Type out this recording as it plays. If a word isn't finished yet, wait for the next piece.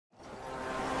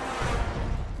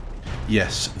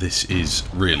Yes, this is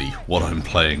really what I'm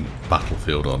playing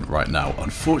Battlefield on right now.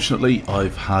 Unfortunately,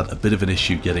 I've had a bit of an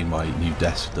issue getting my new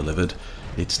desk delivered.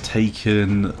 It's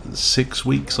taken 6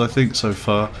 weeks, I think, so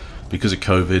far, because of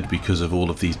COVID, because of all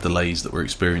of these delays that we're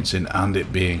experiencing, and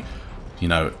it being, you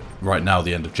know, right now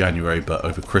the end of January, but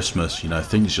over Christmas, you know,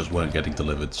 things just weren't getting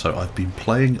delivered. So I've been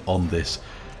playing on this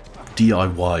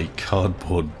DIY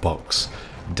cardboard box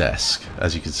desk,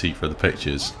 as you can see from the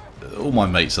pictures. All my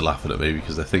mates are laughing at me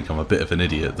because they think I'm a bit of an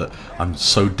idiot, that I'm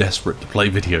so desperate to play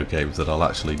video games that I'll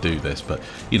actually do this. But,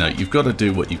 you know, you've got to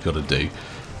do what you've got to do.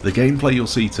 The gameplay you'll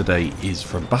see today is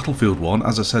from Battlefield 1.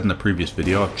 As I said in a previous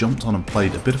video, I've jumped on and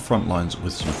played a bit of Frontlines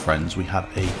with some friends. We had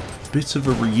a bit of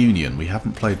a reunion. We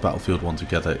haven't played Battlefield 1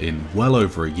 together in well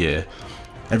over a year.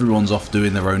 Everyone's off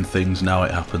doing their own things. Now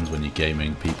it happens when you're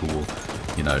gaming. People will,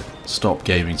 you know, stop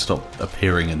gaming, stop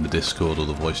appearing in the Discord or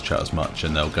the voice chat as much,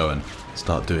 and they'll go and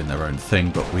start doing their own thing.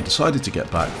 But we decided to get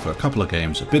back for a couple of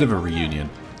games, a bit of a reunion,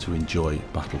 to enjoy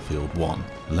Battlefield 1.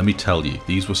 And let me tell you,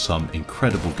 these were some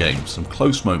incredible games, some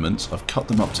close moments. I've cut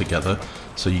them up together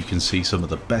so you can see some of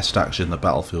the best action that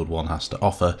Battlefield 1 has to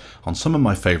offer on some of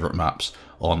my favourite maps,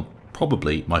 on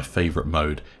probably my favourite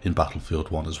mode in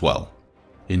Battlefield 1 as well.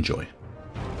 Enjoy.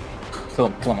 Kill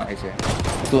him,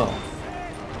 AJ. Kill him.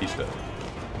 He's dead.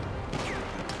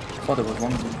 I thought there was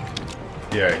one.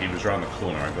 Yeah, he was around the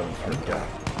corner. I got him through the gap.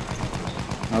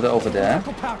 Now they're over there.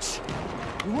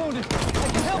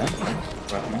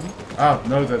 Ah,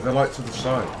 no, they're like to the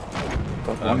side.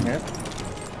 Got one here.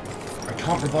 I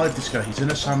can't revive this guy. He's in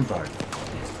a sandbag.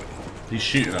 He's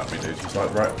shooting at me, dude. He's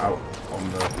like right out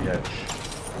on the edge.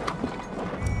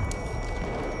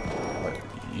 Like,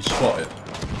 you spotted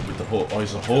with the horse. Oh,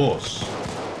 he's a horse.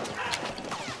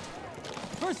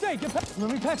 First aid,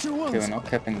 let me patch your wounds. Okay, we're not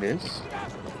capping this.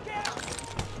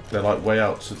 They're like way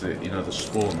out to the, you know, the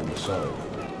spawn on the side.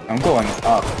 I'm going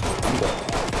up. I'm going.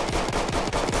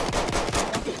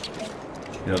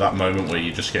 You know that moment where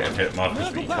you're just getting hit markers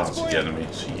but you can't see the enemy,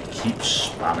 so you keep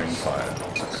spamming fire.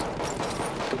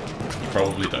 You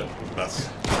probably don't. That's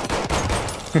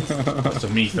a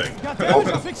me thing.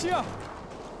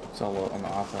 It's all on the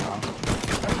alpha now.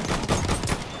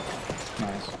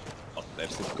 Nice. Oh,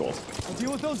 there's this ghost. I'll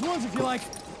deal with those wounds if you like.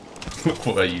 Look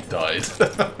where you died.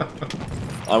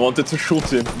 I wanted to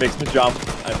shoot him, makes me jump,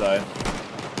 I die.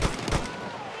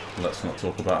 Let's not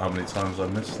talk about how many times I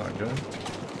missed that guy.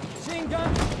 Machine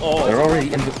gun. Oh, They're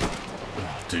already in the...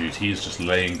 Dude, he is just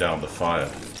laying down the fire.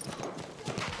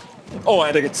 oh,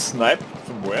 and I get sniped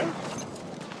from where?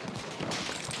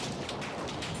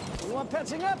 You want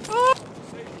patching up?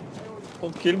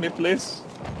 Don't kill me, please.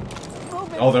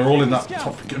 Oh, they're all in that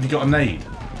top. Have you got a nade?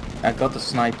 I got the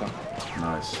sniper.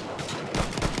 Nice.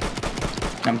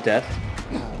 I'm dead.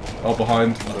 Oh,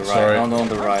 behind. On the right. Sorry. Oh, no, on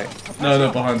the right.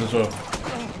 No, behind as well.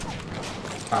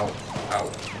 Ow,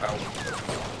 ow, ow.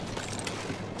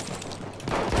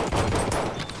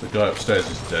 The guy upstairs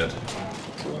is dead.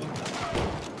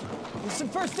 There's some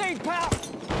first aid, pal.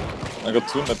 I got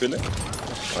two in my belly.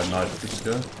 I knifed this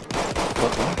guy.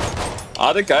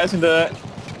 Are the guys in the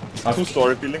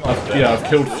two-story building? Yeah, I've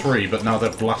killed 3, but now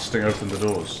they're blasting open the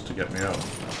doors to get me out.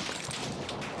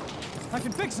 I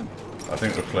can fix him. I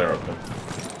think we're clear up there.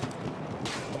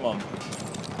 Come on.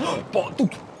 But,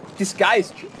 dude, this guy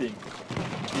is cheating.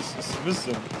 He's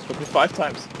missing. He's got me 5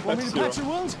 times. Want me to patch your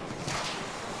wounds?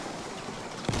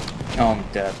 Oh, I'm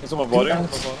dead. Is someone voting? I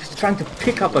was trying to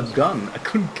pick up a gun. I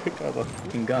couldn't pick up a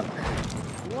fucking gun.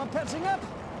 You want patching up?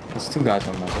 There's 2 guys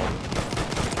on my side.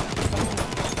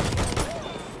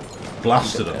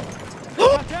 Blasted him.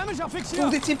 Got damage? I'll fix you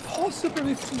up. Dude, it's impossible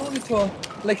with monitor.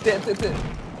 Like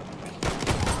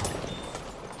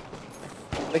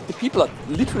the people are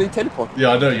literally teleporting.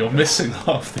 Yeah, I know, you're missing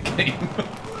half the game.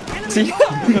 See?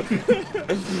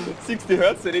 60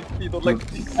 hertz and you don't like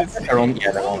fix it. They're on,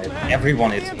 yeah, they're on it.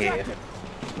 Everyone is here.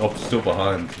 Oh, still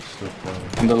behind. Still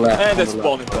behind. On the left. And on the the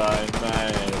spawning time,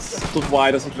 nice. Dude,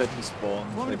 why does it let me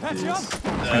spawn? Want me to Like patch you up? this?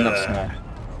 I'm not smart.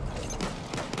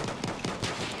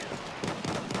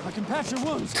 I can patch your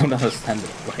wounds. Don't understand it.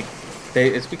 Like,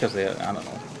 it's because they're, I don't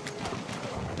know.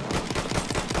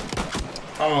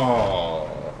 Oh.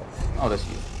 Oh, that's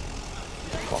you.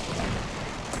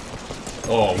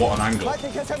 Oh, what an angle. What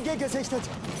an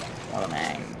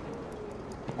angle.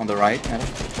 On the right, Adam.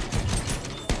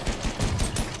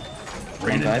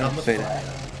 Raining One guy, down the straight fire. ahead.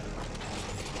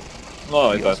 No,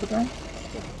 I You also died. down?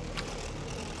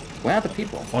 Where are the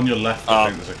people? On your left,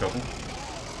 I think there's a couple.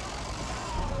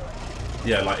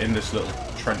 Yeah, like in this little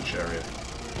trench area.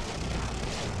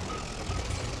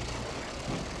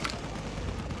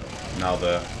 Now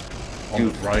they're on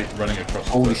Dude. the right, running across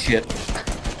the Holy bridge. shit.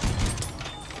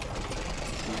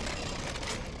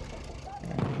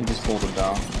 pull them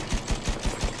down.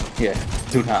 Yeah,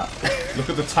 do that. Look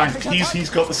at the tank. He's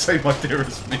got the same idea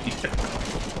as me.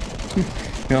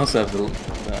 We also have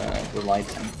the light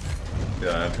tank.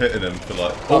 Yeah, I'm hitting him for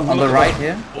like. Oh, on the look right at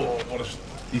here. that. Oh, what a!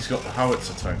 He's got the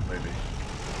howitzer tank, maybe.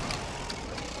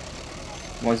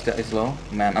 What is that? It's low.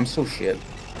 Man, I'm so shit.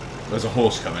 There's a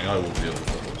horse coming. I will deal with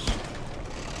the horse.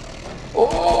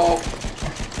 Oh!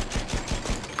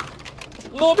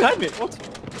 No, behind me! What?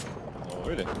 Oh,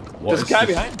 really? What There's a is guy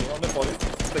this? behind me on the body.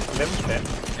 It's like level 10.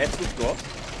 Heads with gloves.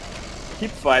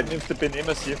 Keep fighting if the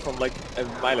Benemas here from like a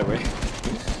mile away.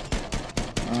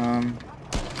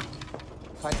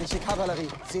 Feindliche Kavallerie.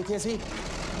 Seht ihr sie?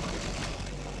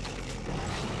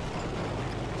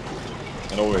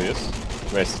 And over he is.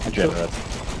 Where's the general?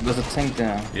 There's a tank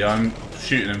there. Yeah, I'm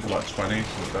shooting him for like 20,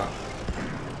 like that.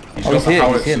 He's Oh, got he's the here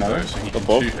howitzer now. though, so he can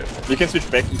Above. shoot it. You can switch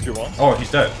back if you want. Oh,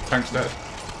 he's dead. Tank's dead.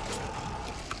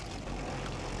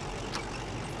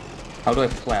 How do I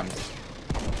plant?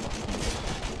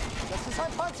 Das ist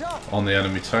ein Panzer! On the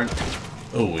enemy tank.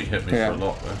 Oh, he hit me Yeah. for a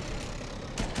lot there.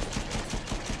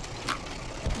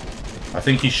 I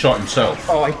think he shot himself.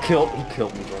 Oh, he killed me,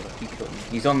 brother. He killed me.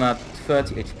 He's on that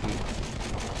 30 HP.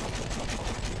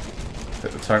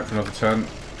 Hit the tank for another 10.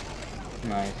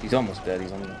 Nice. He's almost dead.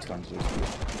 He's only 20 HP.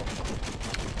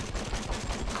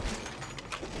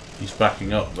 He's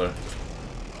backing up though.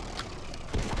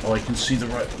 Oh, I can see the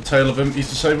tail of him. He's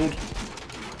disabled.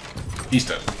 He's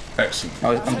dead. Excellent.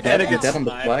 Oh, I'm dead. I'm dead on the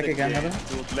Sniped flag again, again,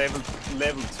 Heather. dude.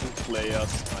 Level 2 player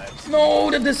snipes. No,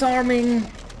 the disarming.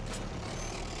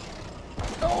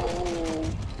 No.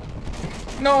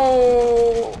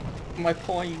 No. My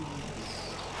point.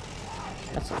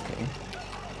 That's okay.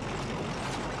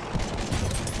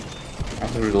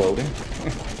 After reloading.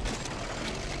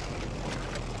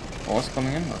 What's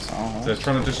coming in? That's all. They're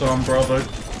trying to disarm Bravo.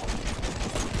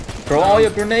 Throw all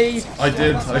your grenades. I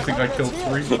did. I think I killed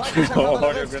 3.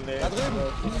 Oh, your grenade.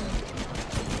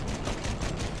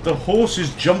 The horse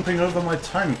is jumping over my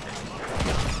tank.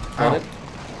 Got Ow. it.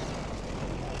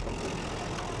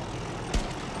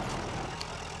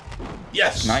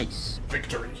 Yes. Nice.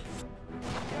 Victory.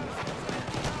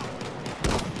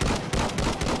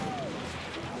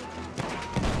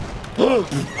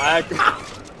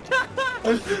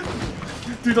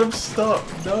 Dude, I'm stuck.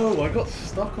 No, I got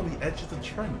stuck on the edge of the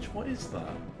trench. What is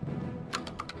that?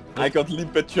 I got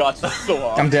limpet charged so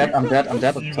hard. I'm dead. I'm dead. I'm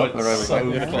dead. You Top went wherever. so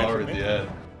Yeah. far in the air.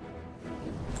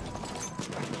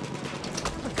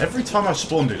 Every time I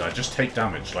spawn, dude, I just take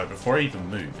damage. Like before I even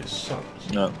move, it sucks.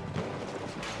 No.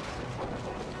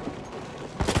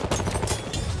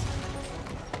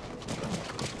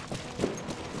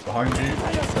 Behind you,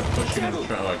 they're pushing in the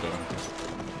trench. Oh, I got him.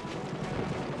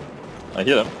 I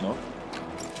hear them. No.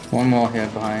 One more here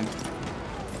behind.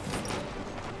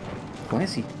 Where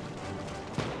is he?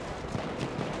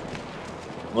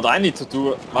 What I need to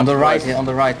do. On the right much here. On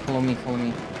the right. Follow me. Follow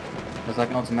me. There's like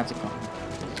an automatic one.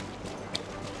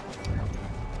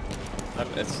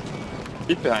 It's a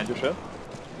bit behind you, Chef.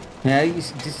 Yeah,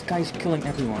 this guy's killing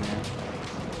everyone. Yeah.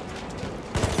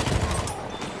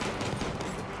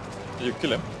 Did you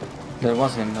kill him? There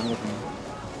was him. That was him.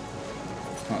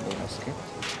 Oh, that was skipped.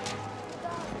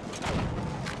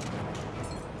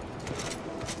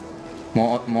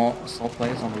 More assault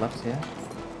players on the left here.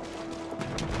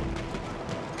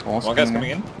 Horse One guy's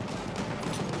coming in.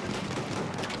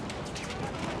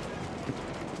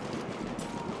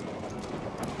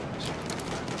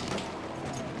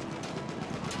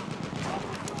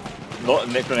 No,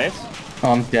 grenades.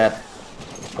 Oh, I'm dead.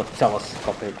 But that was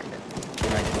copied.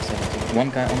 1917. One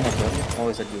guy on my left.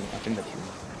 Or is that you? I think that's you.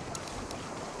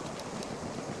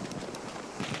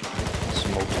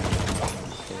 Smoking.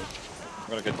 I'm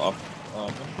gonna get up.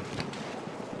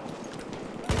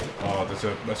 Oh, there's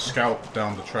a scout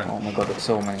down the trench. Oh my god, there's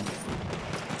so many.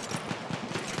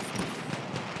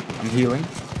 I'm healing.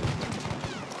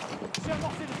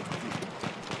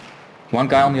 One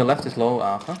guy on your left is low,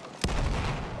 Arthur.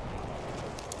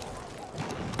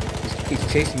 He's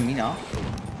chasing me now.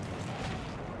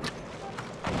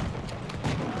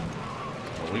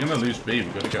 We're gonna lose B.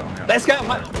 We've got to get on the This guy on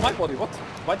my body. What?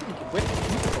 Why didn't you wait?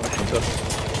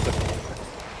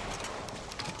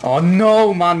 Oh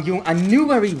no, man! I knew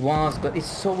where he was, but it's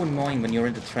so annoying when you're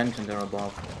in the trench and they're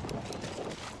above.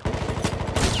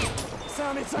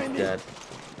 Dead.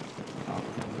 Oh,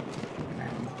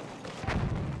 man.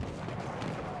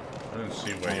 I don't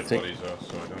see where your bodies are,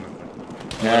 so I don't know.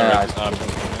 Yeah,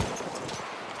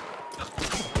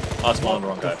 That's one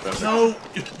wrong guy. No!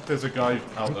 There's a guy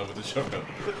out there with a shotgun.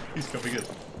 He's coming in.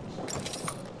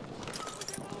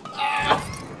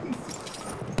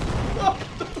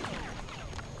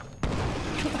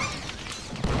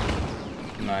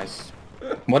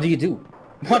 What do you do?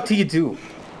 What do you do?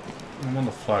 I'm on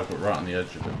the flag, but right on the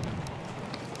edge of it.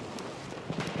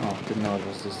 Oh, didn't know it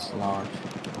was this large.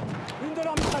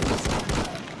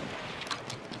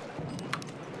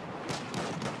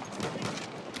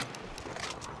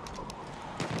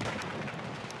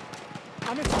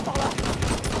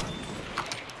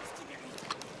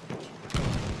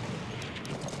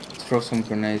 Let's throw some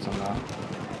grenades on that.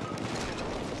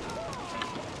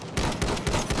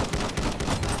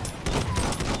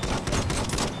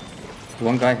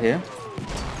 One guy here.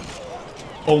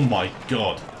 Oh my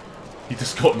god. He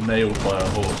just got nailed by a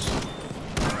horse.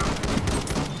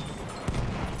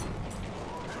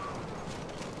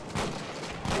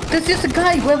 There's just a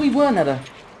guy where we were, Netta.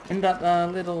 In that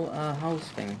little house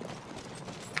thing.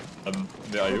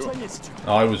 Where are you?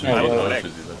 I was really Oh, close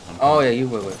with you then. Oh yeah, you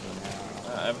were with me.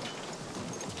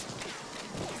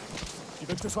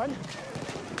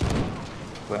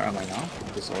 Where am I now?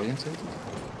 Disoriented?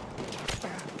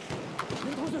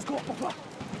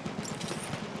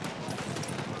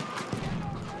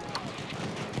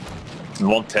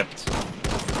 One tapped.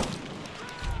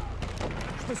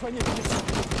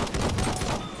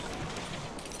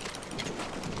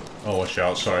 Oh, watch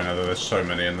out. Sorry, no, there's so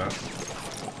many in there.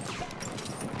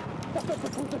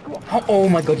 Oh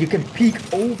my god, you can peek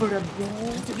over that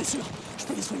wall.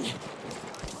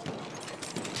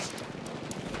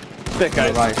 That guy.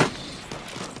 Right.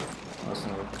 That's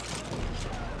not good.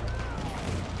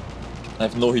 I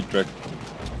have no heat track.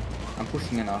 I'm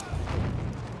pushing enough.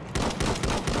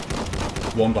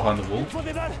 One behind the wall. How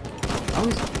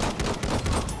is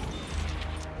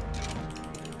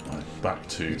Right, back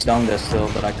to... it's down there still,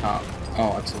 but I can't.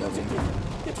 Oh, it's 11.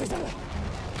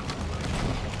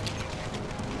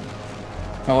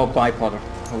 Oh, bipolar.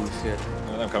 Holy shit.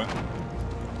 I'm coming.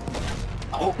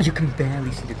 Oh, you can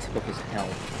barely see the tip of his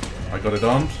helmet. I got it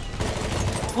armed.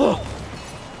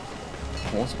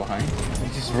 What's behind? You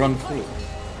just run through.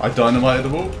 I dynamited the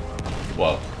wall.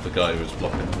 Well, the guy who was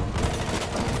blocking the wall.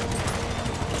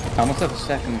 I almost have a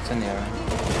second in here.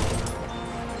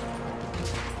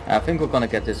 I think we're gonna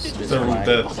get this They're all flag.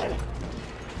 dead.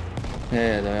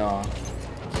 Yeah, they are.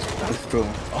 Push through.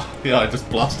 Yeah, I just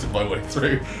blasted my way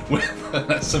through with an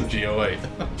SMG-08.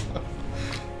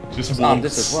 Just Arm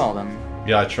this as well then.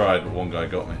 Yeah, I tried, but one guy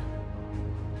got me.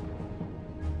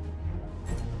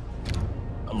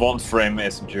 One frame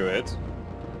SMG-08.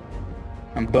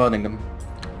 I'm burning them.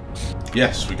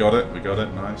 Yes, we got it,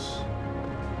 nice.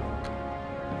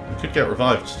 We could get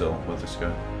revived still with this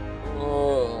guy.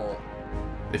 Oh.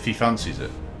 If he fancies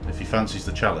it. If he fancies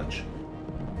the challenge.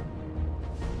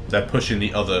 They're pushing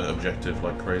the other objective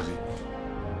like crazy.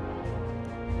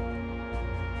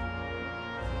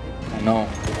 I know.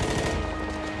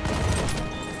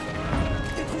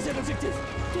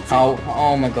 How?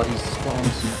 Oh my god, he's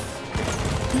spawns.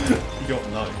 He got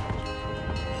knifed.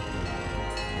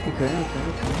 Okay.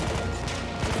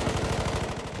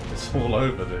 It's all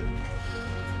over, dude.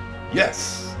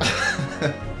 Yes!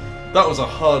 That was a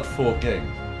hard-fought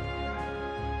game.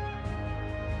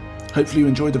 Hopefully you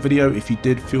enjoyed the video. If you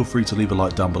did, feel free to leave a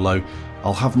like down below.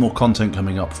 I'll have more content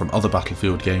coming up from other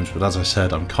Battlefield games, but as I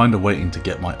said, I'm kind of waiting to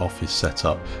get my office set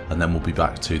up, and then we'll be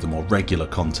back to the more regular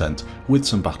content with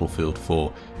some Battlefield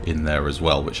 4 in there as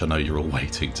well, which I know you're all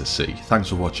waiting to see. Thanks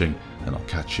for watching, and I'll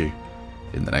catch you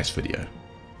in the next video.